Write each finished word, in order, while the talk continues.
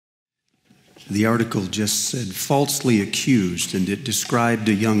The article just said falsely accused, and it described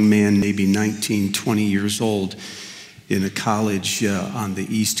a young man, maybe 19, 20 years old, in a college on the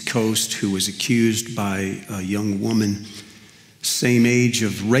East Coast who was accused by a young woman, same age,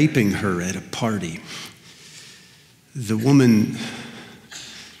 of raping her at a party. The woman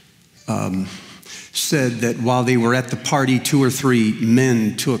said that while they were at the party, 2 or 3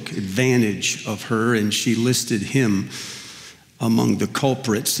 men took advantage of her, and she listed him among the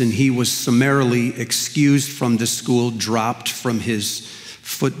culprits, and he was summarily excused from the school, dropped from his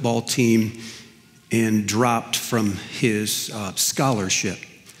football team, and dropped from his scholarship.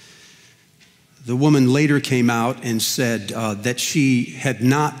 The woman later came out and said that she had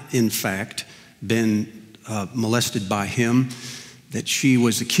not, in fact, been molested by him, that she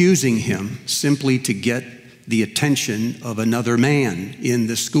was accusing him simply to get the attention of another man in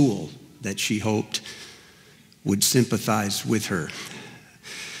the school that she hoped would sympathize with her.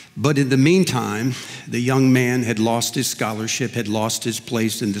 But in the meantime, the young man had lost his scholarship, had lost his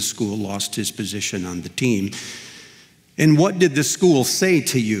place in the school, lost his position on the team. And what did the school say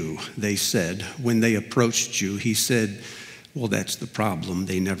to you, they said, when they approached you? He said, well, that's the problem.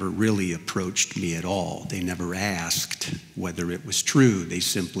 They never really approached me at all. They never asked whether it was true. They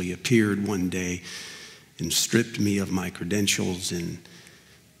simply appeared one day and stripped me of my credentials and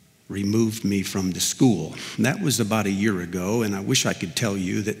removed me from the school. And that was about a year ago, and I wish I could tell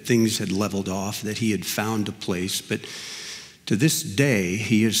you that things had leveled off, that he had found a place, but to this day,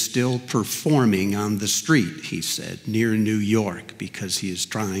 he is still performing on the street, he said, near New York, because he is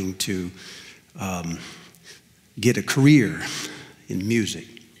trying to get a career in music,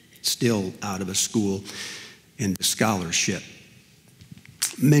 still out of a school and a scholarship.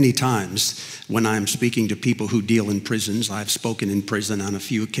 Many times when I'm speaking to people who deal in prisons, I've spoken in prison on a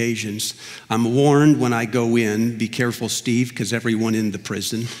few occasions, I'm warned when I go in, be careful, Steve, because everyone in the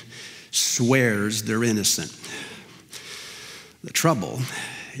prison swears they're innocent. The trouble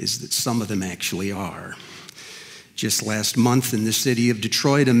is that some of them actually are. Just last month in the city of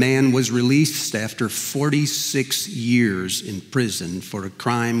Detroit, a man was released after 46 years in prison for a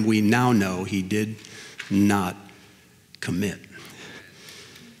crime we now know he did not commit.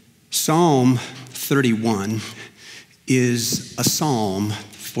 Psalm 31 is a psalm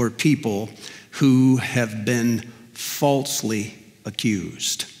for people who have been falsely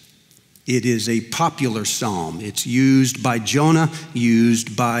accused. It is a popular psalm. It's used by Jonah,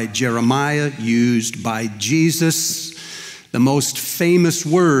 used by Jeremiah, used by Jesus. The most famous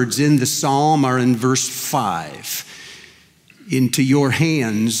words in the psalm are in verse 5. Into your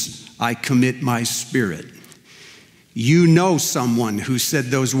hands I commit my spirit. You know someone who said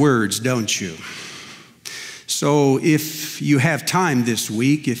those words, don't you? So if you have time this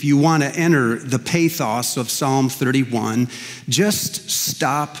week, if you want to enter the pathos of Psalm 31, just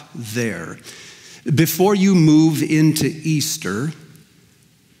stop there. Before you move into Easter,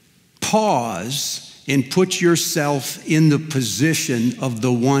 pause and put yourself in the position of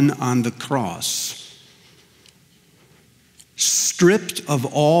the one on the cross. Stripped of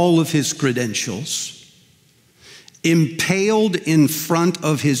all of his credentials, impaled in front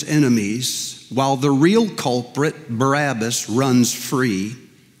of his enemies, while the real culprit, Barabbas, runs free.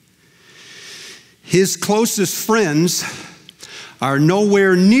 His closest friends are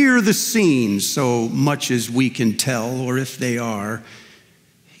nowhere near the scene, so much as we can tell, or if they are,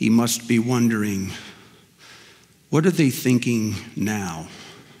 he must be wondering, what are they thinking now?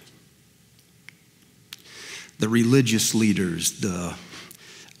 The religious leaders, the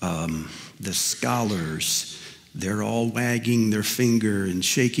scholars, they're all wagging their finger and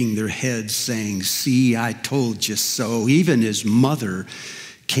shaking their heads saying, see, I told you so. Even his mother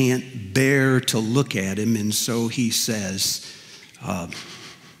can't bear to look at him, and so he says,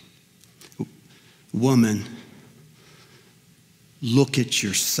 woman, look at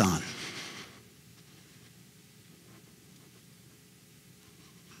your son.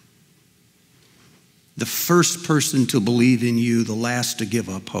 The first person to believe in you, the last to give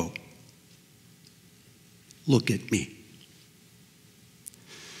up hope. Look at me.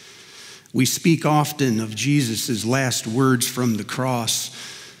 We speak often of Jesus' last words from the cross.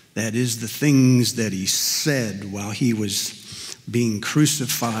 That is the things that he said while he was being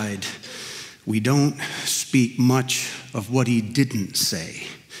crucified. We don't speak much of what he didn't say.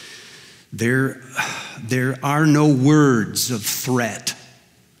 There are no words of threat.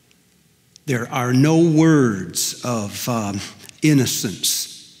 There are no words of innocence.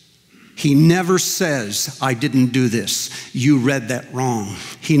 He never says, I didn't do this. You read that wrong.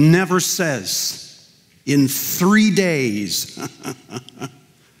 He never says, in 3 days,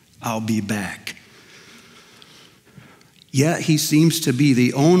 I'll be back. Yet he seems to be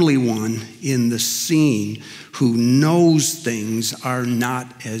the only one in the scene who knows things are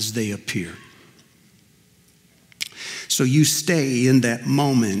not as they appear. So you stay in that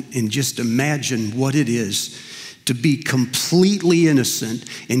moment and just imagine what it is to be completely innocent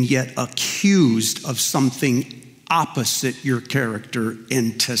and yet accused of something opposite your character,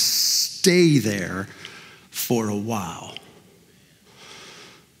 and to stay there for a while.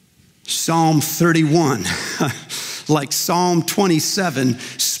 Psalm 31, like Psalm 27,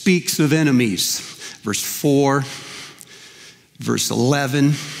 speaks of enemies. Verse 4, verse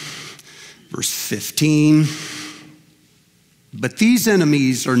 11, verse 15. But these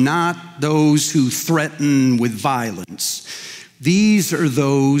enemies are not those who threaten with violence. These are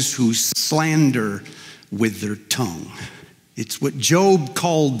those who slander with their tongue. It's what Job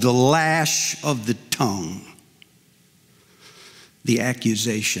called the lash of the tongue, the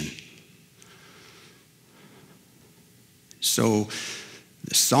accusation. So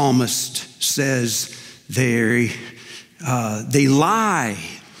the psalmist says they lie,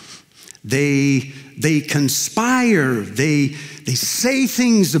 they conspire, they say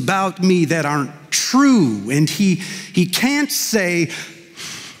things about me that aren't true. And he can't say,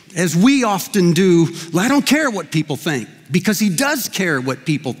 as we often do, well, I don't care what people think, because he does care what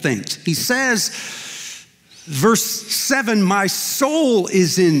people think. He says, verse 7, my soul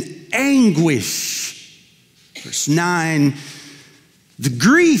is in anguish. Verse 9, the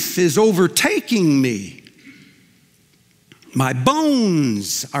grief is overtaking me. My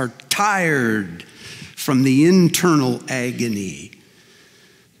bones are tired from the internal agony.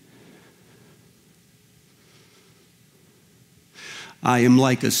 I am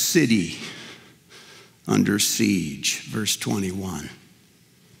like a city under siege, verse 21,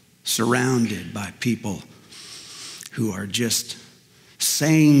 surrounded by people who are just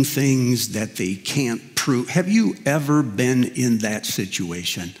saying things that they can't prove. Have you ever been in that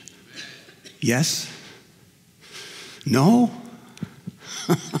situation? Yes? No?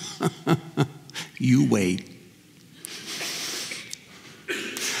 You wait.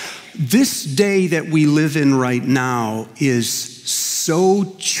 This day that we live in right now is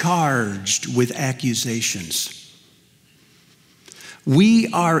so charged with accusations.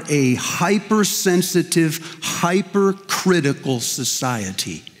 We are a hypersensitive, hypercritical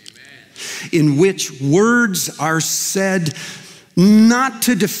society in which words are said not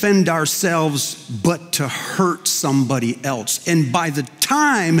to defend ourselves, but to hurt somebody else. And by the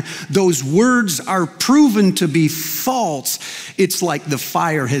time those words are proven to be false, it's like the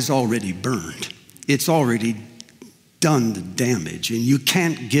fire has already burned. It's already done the damage, and you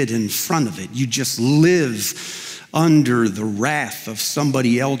can't get in front of it. You just live under the wrath of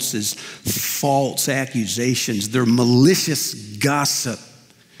somebody else's false accusations, their malicious gossip.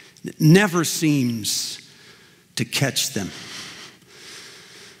 It never seems to catch them.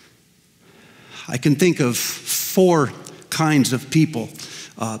 I can think of 4 kinds of people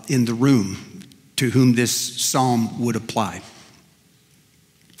in the room to whom this psalm would apply.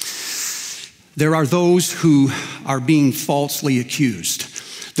 There are those who are being falsely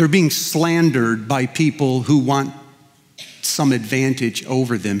accused. They're being slandered by people who want some advantage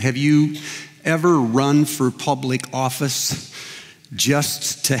over them. Have you ever run for public office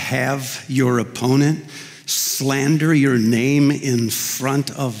just to have your opponent slander your name in front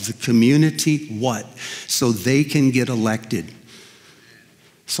of the community? What? So they can get elected.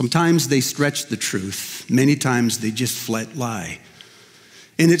 Sometimes they stretch the truth. Many times they just flat lie.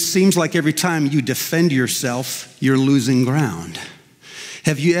 And it seems like every time you defend yourself, you're losing ground.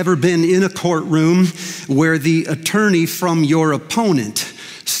 Have you ever been in a courtroom where the attorney from your opponent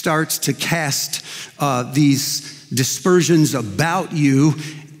starts to cast these dispersions about you,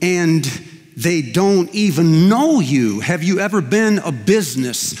 and they don't even know you? Have you ever been a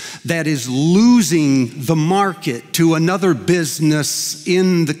business that is losing the market to another business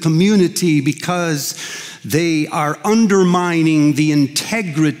in the community because they are undermining the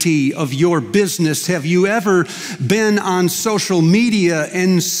integrity of your business? Have you ever been on social media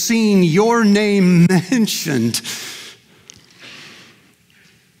and seen your name mentioned?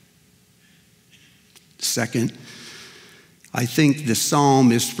 Second, I think the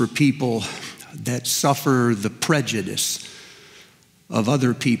psalm is for people that suffer the prejudice of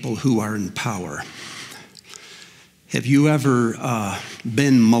other people who are in power. Have you ever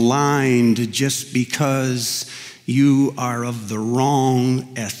been maligned just because you are of the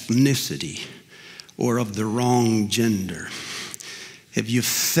wrong ethnicity or of the wrong gender? Have you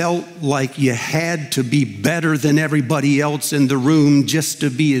felt like you had to be better than everybody else in the room just to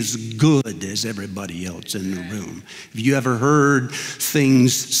be as good as everybody else in the room? Have you ever heard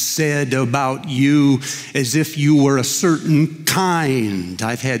things said about you as if you were a certain kind?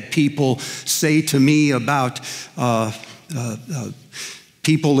 I've had people say to me about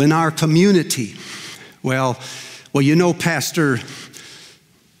people in our community, well, you know, Pastor,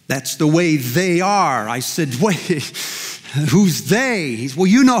 that's the way they are. I said, wait. Who's they? He's, well,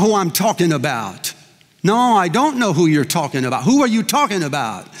 you know who I'm talking about. No, I don't know who you're talking about. Who are you talking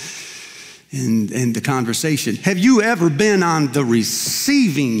about? And the conversation. Have you ever been on the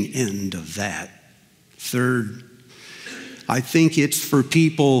receiving end of that? Third, I think it's for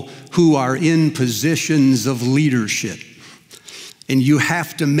people who are in positions of leadership. And you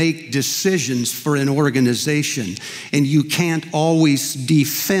have to make decisions for an organization. And you can't always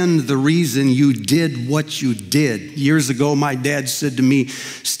defend the reason you did what you did. Years ago, my dad said to me,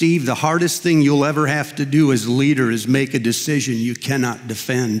 Steve, the hardest thing you'll ever have to do as a leader is make a decision you cannot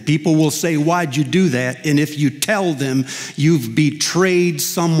defend. People will say, why'd you do that? And if you tell them you've betrayed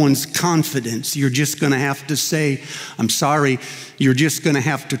someone's confidence, you're just going to have to say, I'm sorry, you're just going to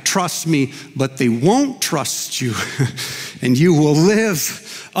have to trust me, but they won't trust you. And you will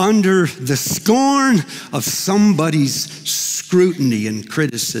live under the scorn of somebody's scrutiny and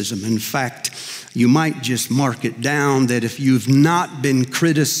criticism. In fact, you might just mark it down that if you've not been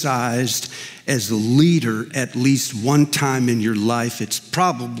criticized as a leader at least one time in your life, it's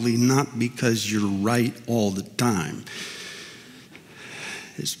probably not because you're right all the time.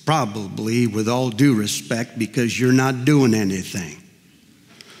 It's probably, with all due respect, because you're not doing anything.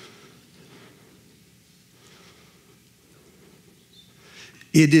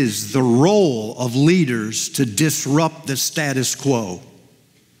 It is the role of leaders to disrupt the status quo.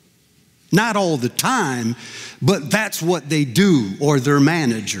 Not all the time, but that's what they do, or their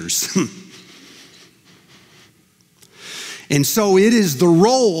managers. And so it is the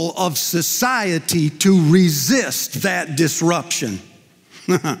role of society to resist that disruption.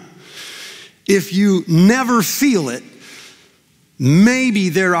 If you never feel it, maybe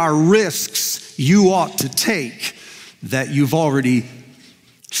there are risks you ought to take that you've already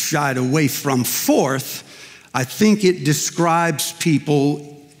shied away from. Fourth, I think it describes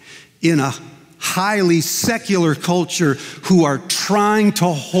people in a highly secular culture who are trying to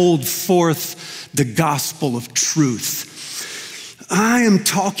hold forth the gospel of truth. I am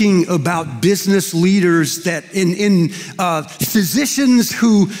talking about business leaders that physicians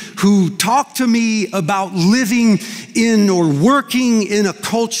who talk to me about living in or working in a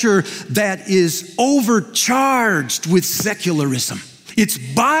culture that is overcharged with secularism. It's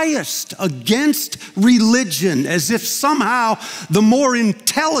biased against religion, as if somehow the more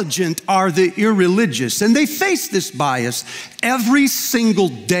intelligent are the irreligious. And they face this bias every single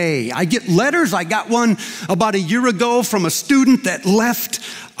day. I get letters. I got one about a year ago from a student that left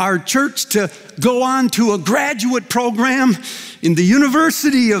our church to go on to a graduate program in the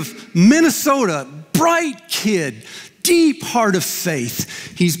University of Minnesota. Bright kid, deep heart of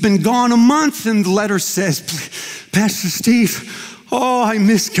faith. He's been gone a month, and the letter says, Pastor Steve, oh, I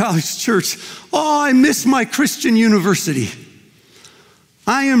miss College Church. Oh, I miss my Christian university.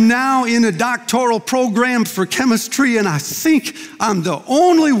 I am now in a doctoral program for chemistry, and I think I'm the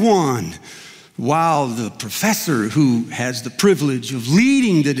only one. While the professor who has the privilege of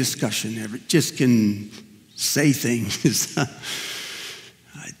leading the discussion just can say things.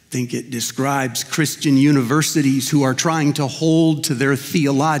 I think it describes Christian universities who are trying to hold to their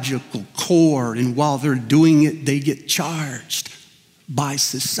theological core, and while they're doing it, they get charged by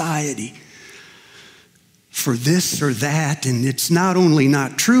society for this or that. And it's not only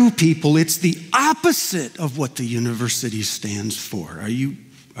not true, people, it's the opposite of what the university stands for. Are you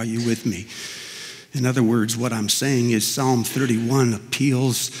with me? In other words, what I'm saying is Psalm 31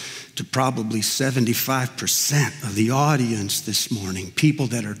 appeals to probably 75% of the audience this morning, people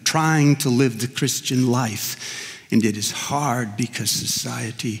that are trying to live the Christian life, and it is hard because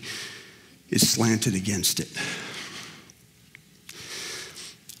society is slanted against it.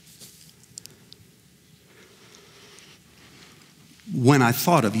 When I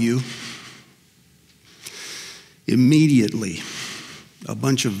thought of you, immediately a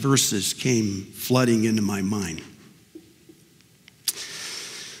bunch of verses came flooding into my mind.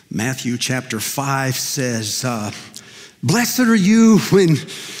 Matthew chapter 5 says, blessed are you when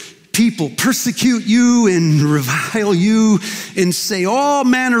people persecute you and revile you and say all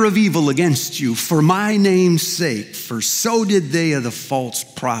manner of evil against you for my name's sake, for so did they of the false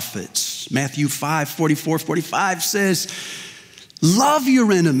prophets. Matthew 5, 44, 45 says, love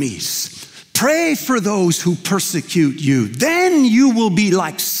your enemies. Pray for those who persecute you. Then you will be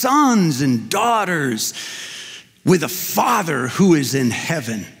like sons and daughters with a Father who is in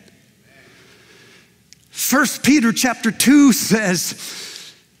heaven. 1 Peter chapter 2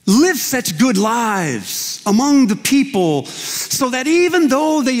 says, live such good lives among the people so that even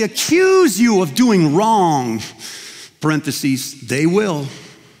though they accuse you of doing wrong, parentheses, they will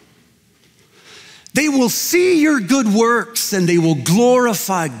see your good works and they will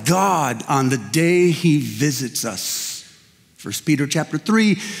glorify God on the day he visits us. 1 Peter chapter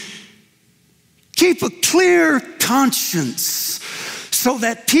 3, keep a clear conscience so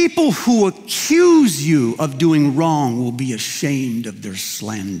that people who accuse you of doing wrong will be ashamed of their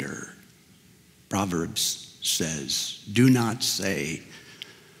slander. Proverbs says, do not say,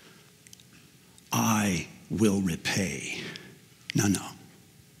 I will repay. No.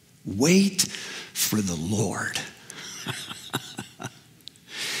 Wait for the Lord.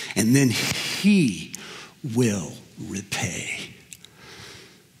 And then he will repay.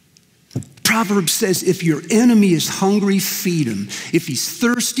 Proverbs says, if your enemy is hungry, feed him. If he's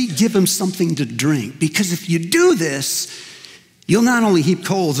thirsty, give him something to drink. Because if you do this, you'll not only heap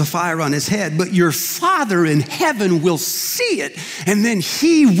coals of fire on his head, but your Father in heaven will see it, and then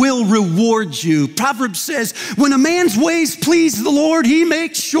he will reward you. Proverbs says, when a man's ways please the Lord, he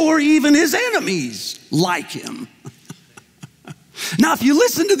makes sure even his enemies like him. Now, if you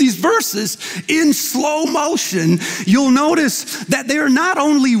listen to these verses in slow motion, you'll notice that they're not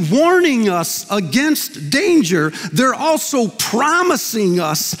only warning us against danger, they're also promising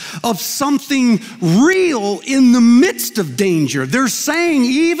us of something real in the midst of danger. They're saying,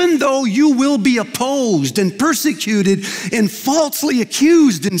 even though you will be opposed and persecuted and falsely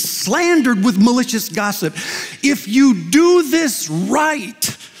accused and slandered with malicious gossip, if you do this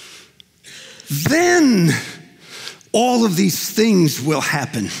right, then all of these things will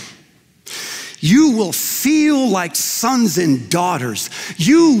happen. You will feel like sons and daughters.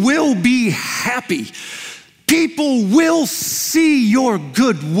 You will be happy. People will see your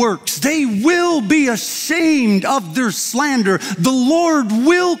good works. They will be ashamed of their slander. The Lord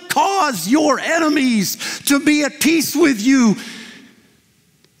will cause your enemies to be at peace with you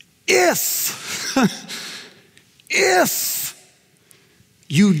if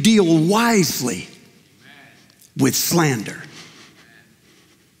you deal wisely with slander.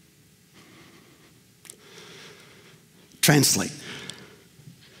 Translate.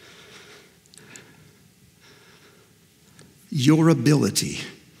 Your ability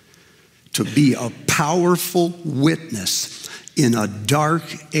to be a powerful witness in a dark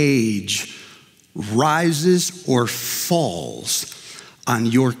age rises or falls on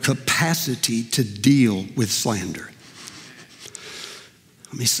your capacity to deal with slander.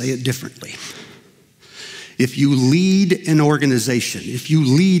 Let me say it differently. If you lead an organization, if you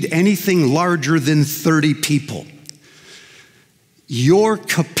lead anything larger than 30 people, your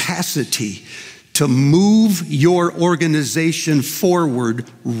capacity to move your organization forward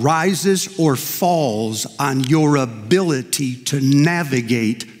rises or falls on your ability to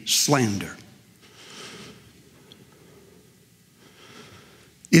navigate slander.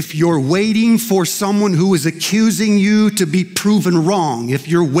 If you're waiting for someone who is accusing you to be proven wrong, if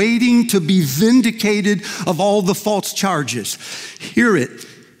you're waiting to be vindicated of all the false charges, hear it.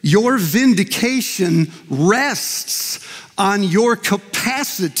 Your vindication rests on your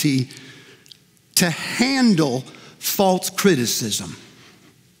capacity to handle false criticism.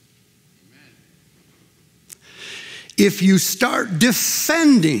 If you start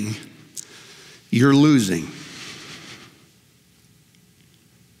defending, you're losing.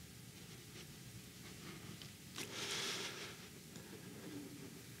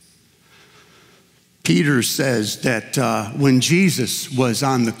 Peter says that when Jesus was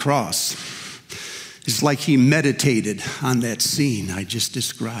on the cross, it's like he meditated on that scene I just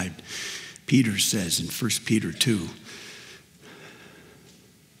described. Peter says in 1 Peter 2,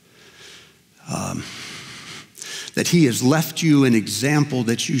 that he has left you an example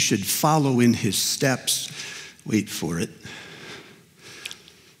that you should follow in his steps. Wait for it.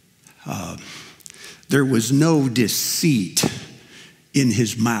 There was no deceit in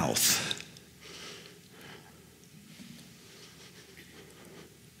his mouth.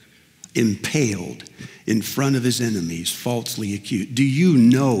 Impaled in front of his enemies, falsely accused. Do you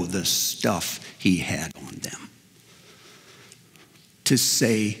know the stuff he had on them? To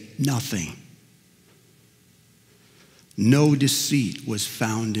say nothing. No deceit was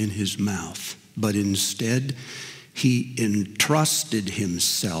found in his mouth, but instead he entrusted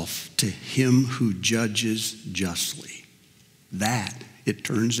himself to him who judges justly. That, it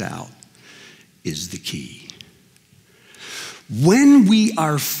turns out, is the key. When we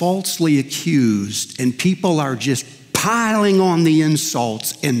are falsely accused and people are just piling on the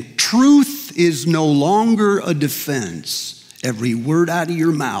insults and truth is no longer a defense, every word out of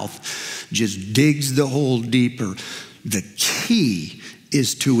your mouth just digs the hole deeper. The key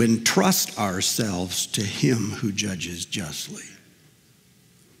is to entrust ourselves to him who judges justly.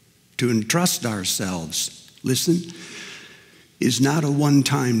 To entrust ourselves, listen, is not a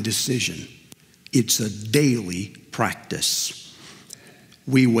one-time decision. It's a daily practice.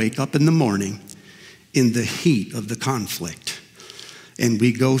 We wake up in the morning in the heat of the conflict, and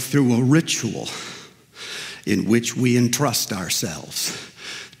we go through a ritual in which we entrust ourselves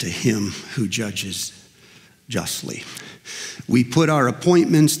to him who judges justly. We put our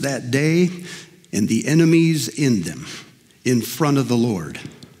appointments that day and the enemies in them in front of the Lord,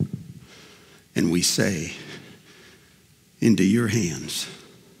 and we say, into your hands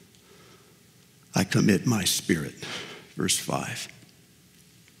I commit my spirit. Verse 5.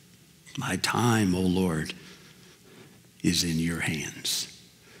 My time, O Lord, is in your hands.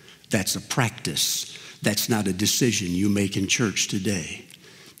 That's a practice. That's not a decision you make in church today.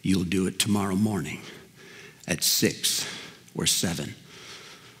 You'll do it tomorrow morning at 6 or 7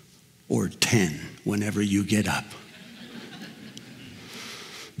 or 10, whenever you get up.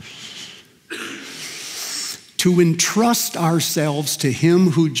 To entrust ourselves to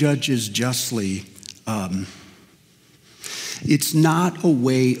him who judges justly, it's not a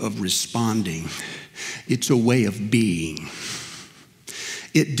way of responding. It's a way of being.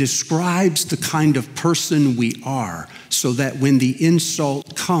 It describes the kind of person we are so that when the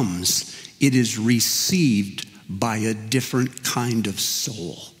insult comes, it is received by a different kind of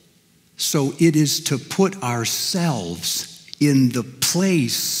soul. So it is to put ourselves in the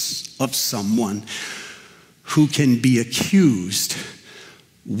place of someone who can be accused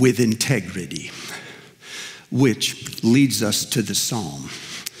with integrity, which leads us to the psalm.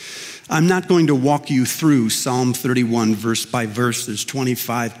 I'm not going to walk you through Psalm 31 verse by verse. There's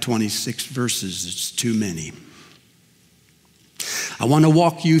 25, 26 verses. It's too many. I want to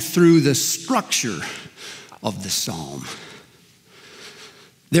walk you through the structure of the psalm.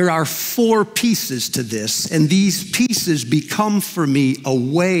 There are 4 pieces to this, and these pieces become for me a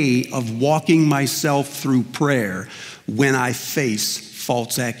way of walking myself through prayer when I face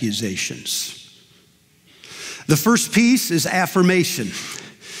false accusations. The first piece is affirmation.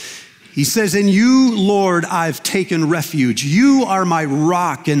 He says, in you, Lord, I've taken refuge. You are my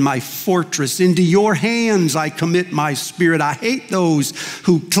rock and my fortress. Into your hands I commit my spirit. I hate those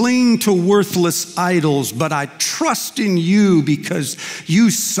who cling to worthless idols, but I trust in you because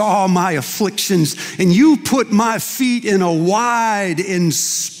you saw my afflictions and you put my feet in a wide and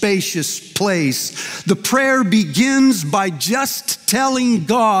spacious place. The prayer begins by just telling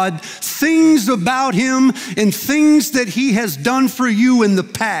God things about him and things that he has done for you in the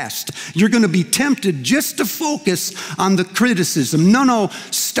past. You're going to be tempted just to focus on the criticism. No,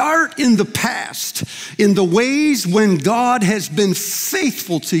 start in the past, in the ways when God has been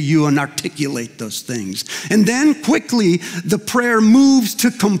faithful to you, and articulate those things. And then quickly, the prayer moves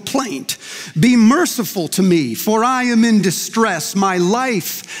to complaint. Be merciful to me, for I am in distress. My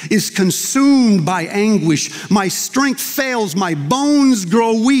life is consumed by anguish. My strength fails. My bones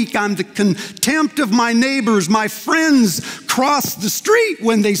grow weak. I'm the contempt of my neighbors. My friends cross the street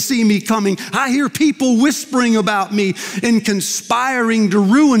when they see me coming. I hear people whispering about me and conspiring to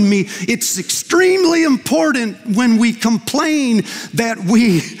ruin me. It's extremely important when we complain that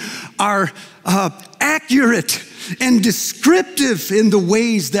we are accurate and descriptive in the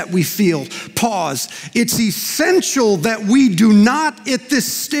ways that we feel. Pause. It's essential that we do not at this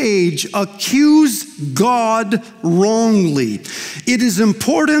stage accuse God wrongly. It is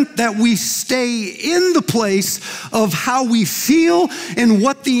important that we stay in the place of how we feel and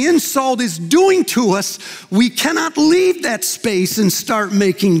what the insult is doing to us. We cannot leave that space and start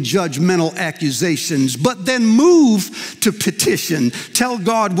making judgmental accusations, but then move to petition. Tell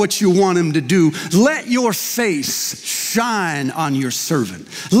God what you want him to do. Let your face shine on your servant.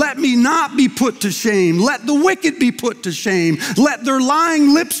 Let me not be put to shame. Let the wicked be put to shame. Let their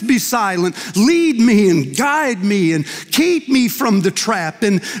lying lips be silent. Lead me and guide me and keep me from the trap,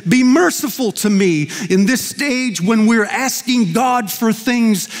 and be merciful to me. In this stage when we're asking God for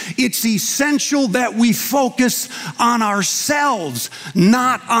things, it's essential that we focus on ourselves,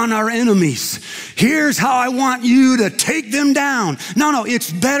 not on our enemies. Here's how I want you to take them down. No,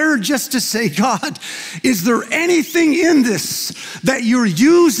 it's better just to say, God, is there anything in this that you're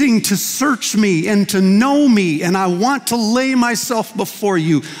using to search me and to know me, and I want to lay myself before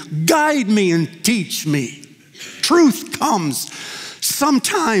you. Guide me and teach me. Truth comes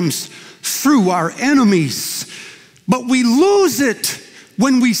sometimes through our enemies, But we lose it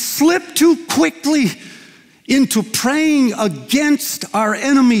when we slip too quickly into praying against our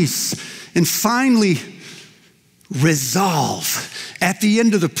enemies. And finally, resolve at the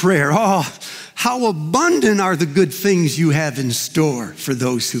end of the prayer. Oh, how abundant are the good things you have in store for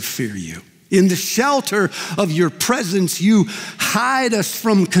those who fear you. In the shelter of your presence, you hide us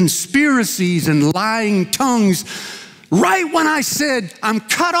from conspiracies and lying tongues. Right when I said, I'm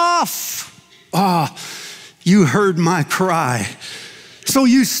cut off, you heard my cry. So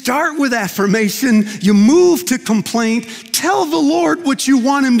you start with affirmation, you move to complaint, tell the Lord what you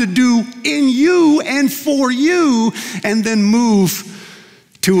want him to do in you and for you, and then move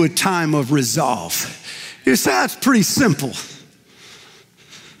to a time of resolve. You say, that's pretty simple.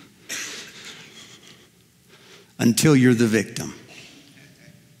 Until you're the victim.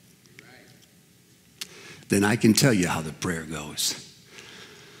 Then I can tell you how the prayer goes.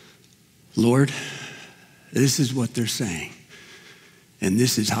 Lord, this is what they're saying. And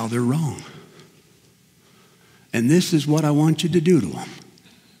this is how they're wrong. And this is what I want you to do to them.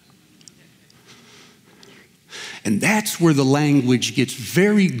 And that's where the language gets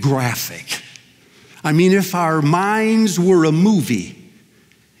very graphic. I mean, if our minds were a movie,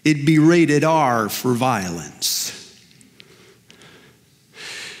 it'd be rated R for violence.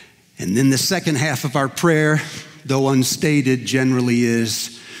 And then the second half of our prayer, though unstated, generally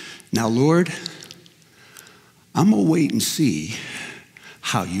is, now, Lord, I'm going to wait and see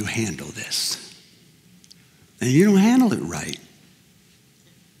how you handle this. And you don't handle it right,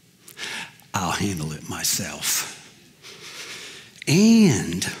 I'll handle it myself.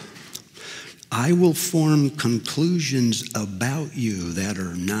 And I will form conclusions about you that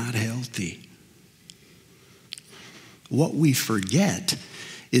are not healthy. What we forget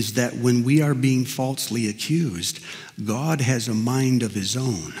is that when we are being falsely accused, God has a mind of his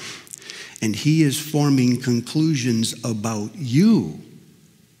own, and he is forming conclusions about you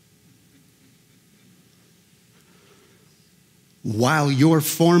while you're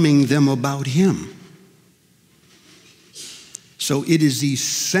forming them about him. So it is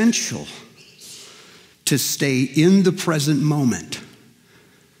essential to stay in the present moment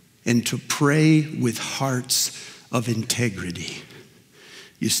and to pray with hearts of integrity.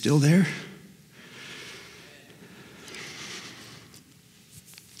 You still there?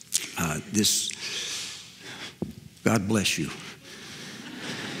 God bless you.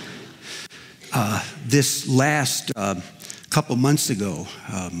 This last couple months ago,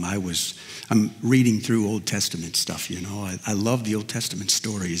 I'm reading through Old Testament stuff, you know. I love the Old Testament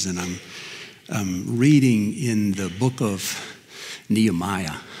stories, and I'm reading in the book of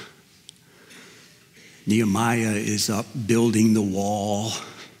Nehemiah. Nehemiah is up building the wall.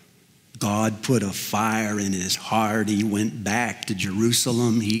 God put a fire in his heart. He went back to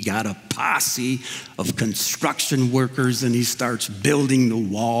Jerusalem. He got a posse of construction workers, and he starts building the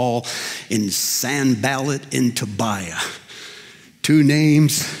wall in Sanballat and Tobiah. Two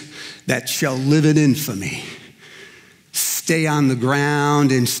names that shall live in infamy. Stay on the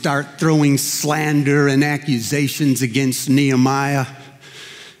ground and start throwing slander and accusations against Nehemiah.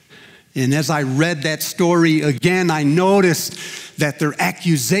 And as I read that story again, I noticed that their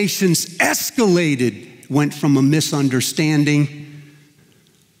accusations escalated, went from a misunderstanding,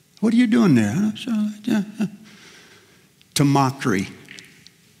 what are you doing there? To mockery.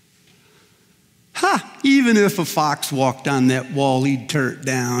 Even if a fox walked on that wall, he'd tear it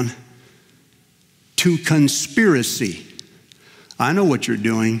down. To conspiracy. I know what you're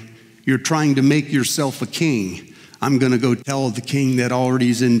doing. You're trying to make yourself a king. I'm going to go tell the king that already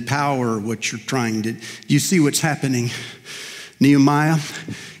is in power what you're trying to. You see what's happening? Nehemiah,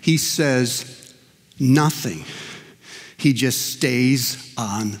 he says nothing. He just stays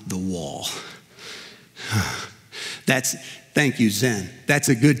on the wall. Thank you, Zen. That's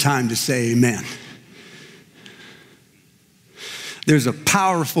a good time to say amen. There's a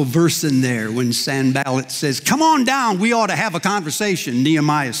powerful verse in there when Sanballat says, come on down, we ought to have a conversation.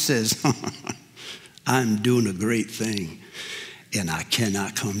 Nehemiah says, I'm doing a great thing and I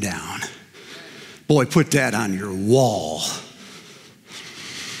cannot come down. Boy, put that on your wall.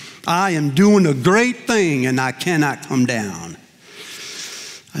 I am doing a great thing and I cannot come down.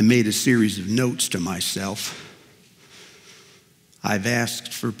 I made a series of notes to myself. I've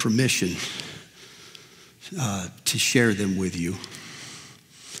asked for permission to share them with you.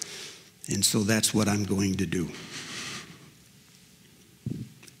 And so that's what I'm going to do.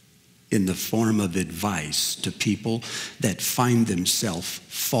 In the form of advice to people that find themselves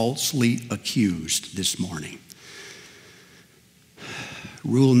falsely accused this morning.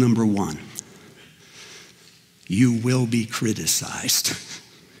 Rule number 1, you will be criticized.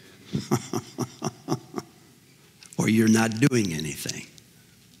 Or you're not doing anything.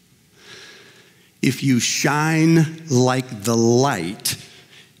 If you shine like the light,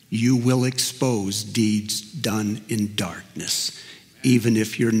 you will expose deeds done in darkness, even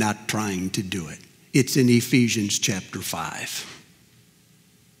if you're not trying to do it. It's in Ephesians chapter 5.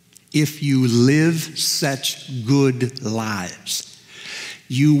 If you live such good lives,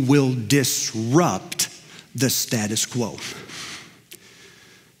 you will disrupt the status quo.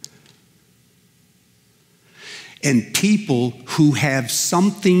 And people who have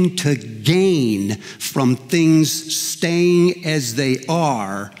something to gain from things staying as they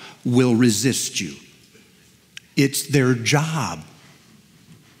are will resist you. It's their job.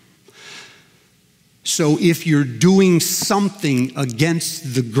 So if you're doing something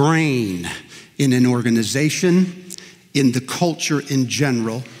against the grain in an organization, in the culture in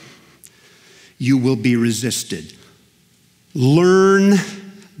general, you will be resisted. Learn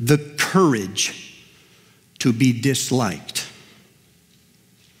the courage to be disliked.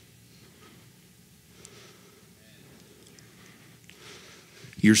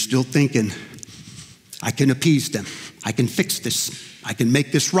 You're still thinking, I can appease them. I can fix this. I can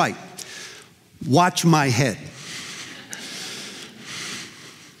make this right. Watch my head.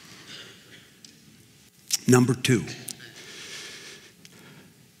 Number 2,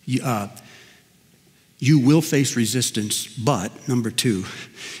 you will face resistance, but number 2,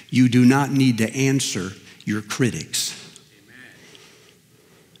 you do not need to answer your critics.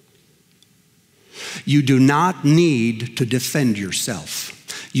 You do not need to defend yourself.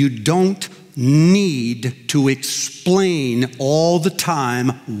 You don't need to explain all the time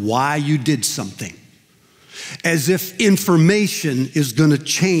why you did something, as if information is going to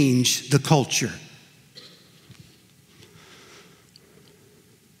change the culture.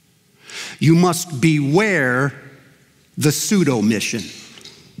 You must beware the pseudo mission.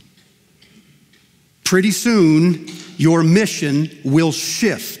 Pretty soon, your mission will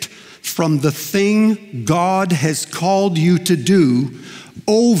shift from the thing God has called you to do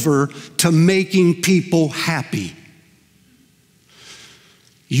over to making people happy.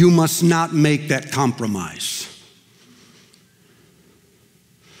 You must not make that compromise.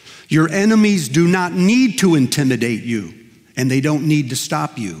 Your enemies do not need to intimidate you, and they don't need to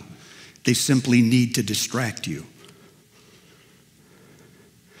stop you. They simply need to distract you.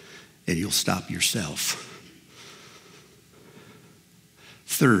 And you'll stop yourself.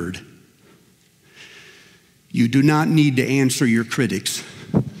 Third, you do not need to answer your critics,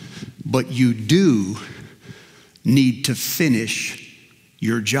 but you do need to finish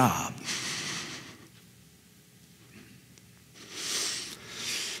your job.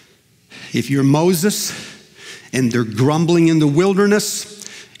 If you're Moses and they're grumbling in the wilderness,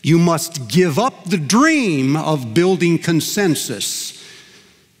 you must give up the dream of building consensus.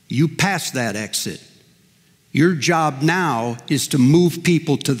 You passed that exit. Your job now is to move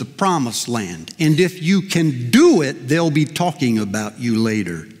people to the promised land. And if you can do it, they'll be talking about you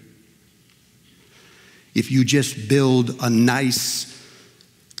later. If you just build a nice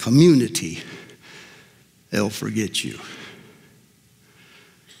community, they'll forget you.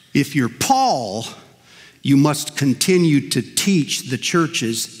 If you're Paul, you must continue to teach the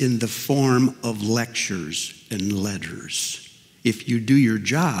churches in the form of lectures and letters. If you do your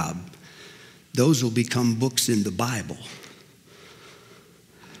job, those will become books in the Bible.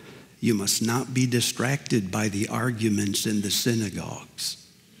 You must not be distracted by the arguments in the synagogues.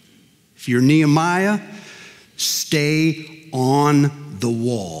 If you're Nehemiah, stay on the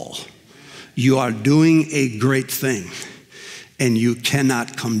wall. You are doing a great thing, and you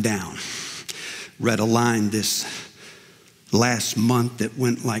cannot come down. Read a line this last month that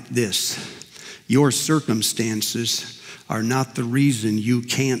went like this: your circumstances are not the reason you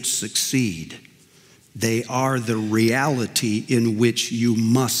can't succeed. They are the reality in which you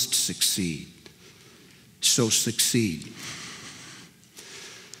must succeed. So succeed.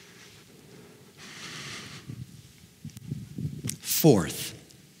 Fourth,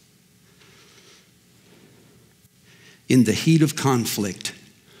 in the heat of conflict,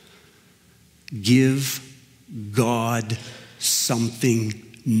 give God something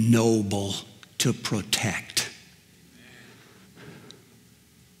noble to protect.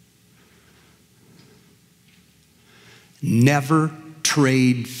 Never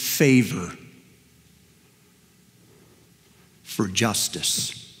trade favor for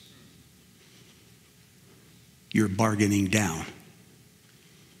justice. You're bargaining down.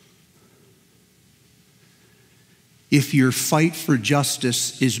 If your fight for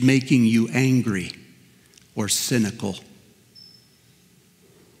justice is making you angry or cynical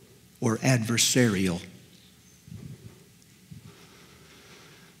or adversarial,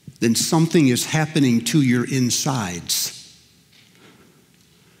 then something is happening to your insides.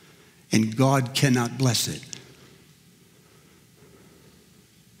 And God cannot bless it.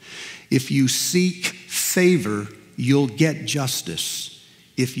 If you seek favor, you'll get justice.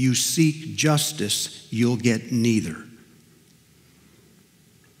 If you seek justice, you'll get neither.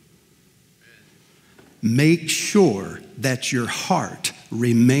 Make sure that your heart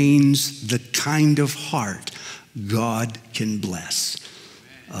remains the kind of heart God can bless.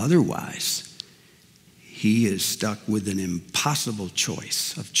 Otherwise, he is stuck with an impossible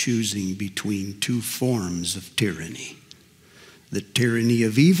choice of choosing between two forms of tyranny. The tyranny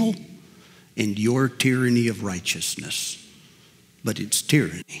of evil and your tyranny of righteousness. But it's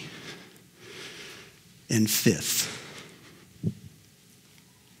tyranny. And fifth,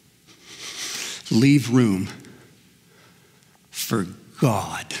 leave room for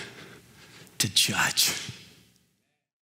God to judge.